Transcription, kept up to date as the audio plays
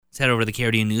Let's head over to the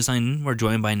KRDA Newsline. We're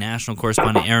joined by national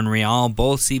correspondent Aaron Real.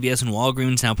 Both CVS and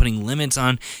Walgreens now putting limits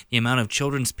on the amount of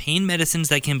children's pain medicines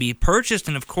that can be purchased.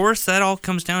 And, of course, that all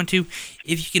comes down to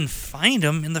if you can find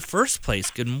them in the first place.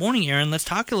 Good morning, Aaron. Let's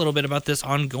talk a little bit about this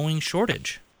ongoing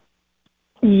shortage.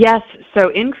 Yes, so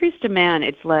increased demand,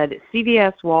 it's led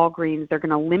CVS, Walgreens, they're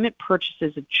going to limit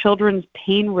purchases of children's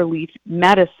pain relief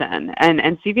medicine. And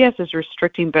CVS is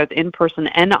restricting both in-person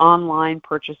and online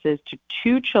purchases to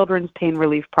 2 children's pain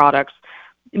relief products.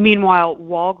 Meanwhile,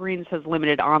 Walgreens has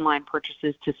limited online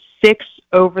purchases to 6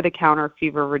 over-the-counter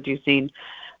fever-reducing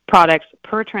products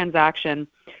per transaction.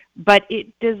 But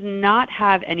it does not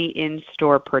have any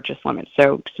in-store purchase limits.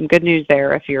 So some good news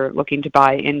there if you're looking to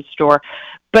buy in-store.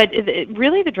 But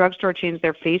really the drugstore chains,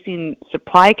 they're facing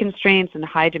supply constraints and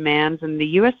high demands, and the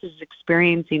U.S. is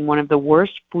experiencing one of the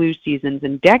worst flu seasons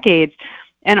in decades.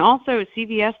 And also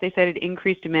CVS, they cited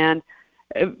increased demand,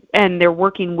 and they're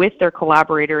working with their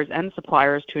collaborators and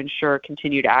suppliers to ensure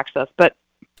continued access. But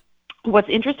what's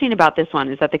interesting about this one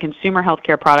is that the Consumer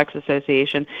Healthcare Products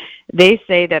Association, they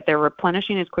say that they're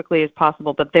replenishing as quickly as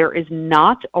possible, but there is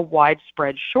not a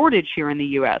widespread shortage here in the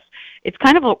U.S. It's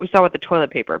kind of what we saw with the toilet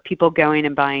paper, people going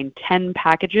and buying 10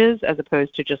 packages as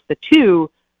opposed to just the 2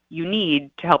 you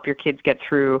need to help your kids get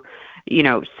through,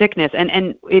 sickness.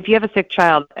 And if you have a sick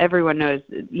child, everyone knows,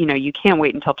 you can't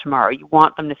wait until tomorrow. You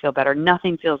want them to feel better.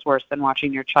 Nothing feels worse than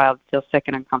watching your child feel sick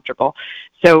and uncomfortable.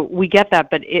 So we get that,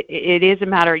 but it is a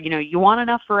matter, you want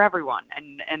enough for everyone,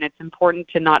 and it's important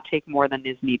to not take more than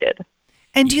is needed.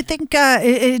 And do you think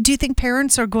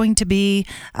parents are going to be,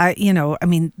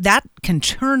 that can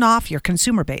turn off your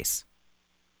consumer base?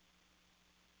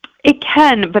 It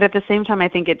can, but at the same time, I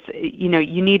think it's, you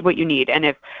need what you need. And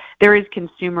if there is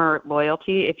consumer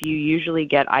loyalty, if you usually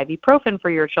get ibuprofen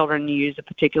for your children, you use a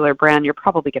particular brand, you're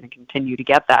probably going to continue to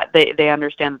get that. They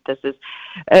understand that this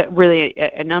is really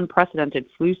an unprecedented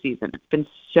flu season. It's been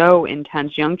so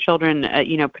intense. Young children,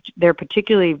 they're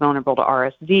particularly vulnerable to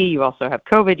RSV. You also have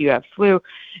COVID, you have flu.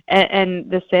 And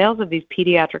the sales of these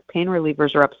pediatric pain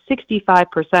relievers are up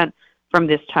 65% from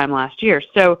this time last year.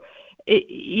 So,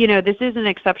 this is an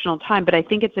exceptional time, but I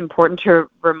think it's important to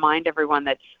remind everyone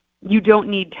that you don't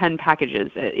need 10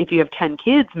 packages. If you have 10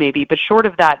 kids, maybe, but short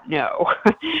of that, no.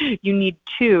 You need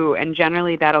 2, and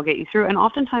generally that'll get you through. And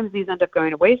oftentimes these end up going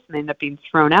to waste and they end up being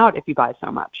thrown out if you buy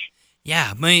so much.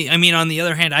 Yeah, on the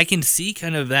other hand, I can see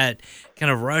kind of that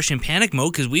kind of rush and panic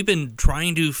mode because we've been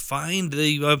trying to find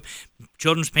the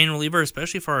children's pain reliever,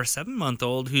 especially for our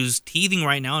 7-month-old who's teething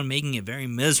right now and making it very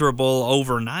miserable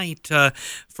overnight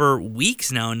for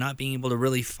weeks now and not being able to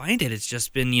really find it. It's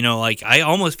just been, I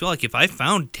almost feel like if I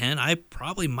found 10, I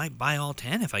probably might buy all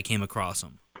 10 if I came across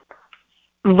them.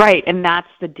 Right, and that's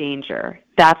the danger.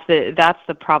 That's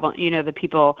the problem. The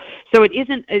people. So it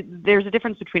isn't. There's a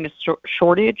difference between a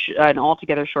shortage, an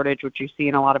altogether shortage, which you see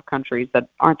in a lot of countries that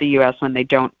aren't the U.S. when they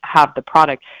don't have the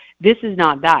product. This is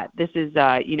not that. This is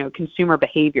consumer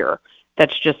behavior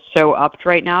that's just so upped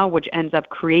right now, which ends up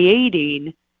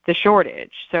creating the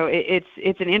shortage. So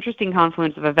it's an interesting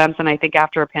confluence of events, and I think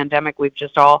after a pandemic, we've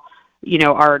just all,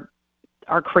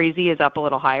 our crazy is up a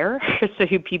little higher. So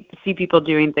you see people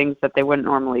doing things that they wouldn't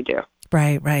normally do.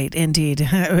 Right, indeed.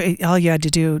 All you had to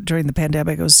do during the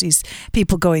pandemic was see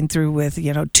people going through with,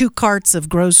 2 carts of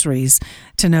groceries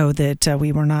to know that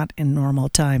we were not in normal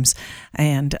times.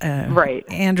 And right.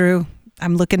 Andrew,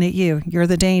 I'm looking at you. You're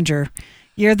the danger.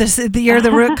 You're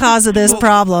the root cause of this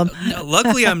problem.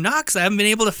 Luckily, I'm not because I haven't been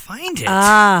able to find it.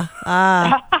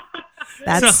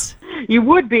 That's... So, you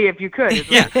would be if you could.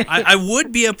 Yeah, I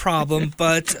would be a problem,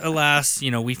 but alas,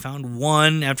 we found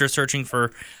one after searching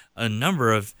for a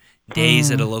number of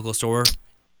days at a local store,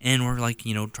 and we're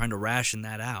trying to ration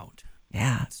that out.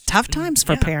 Yeah, tough times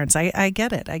for parents. I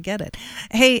get it.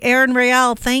 Hey, Aaron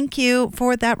Real, thank you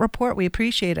for that report. We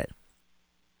appreciate it.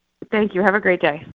 Thank you. Have a great day.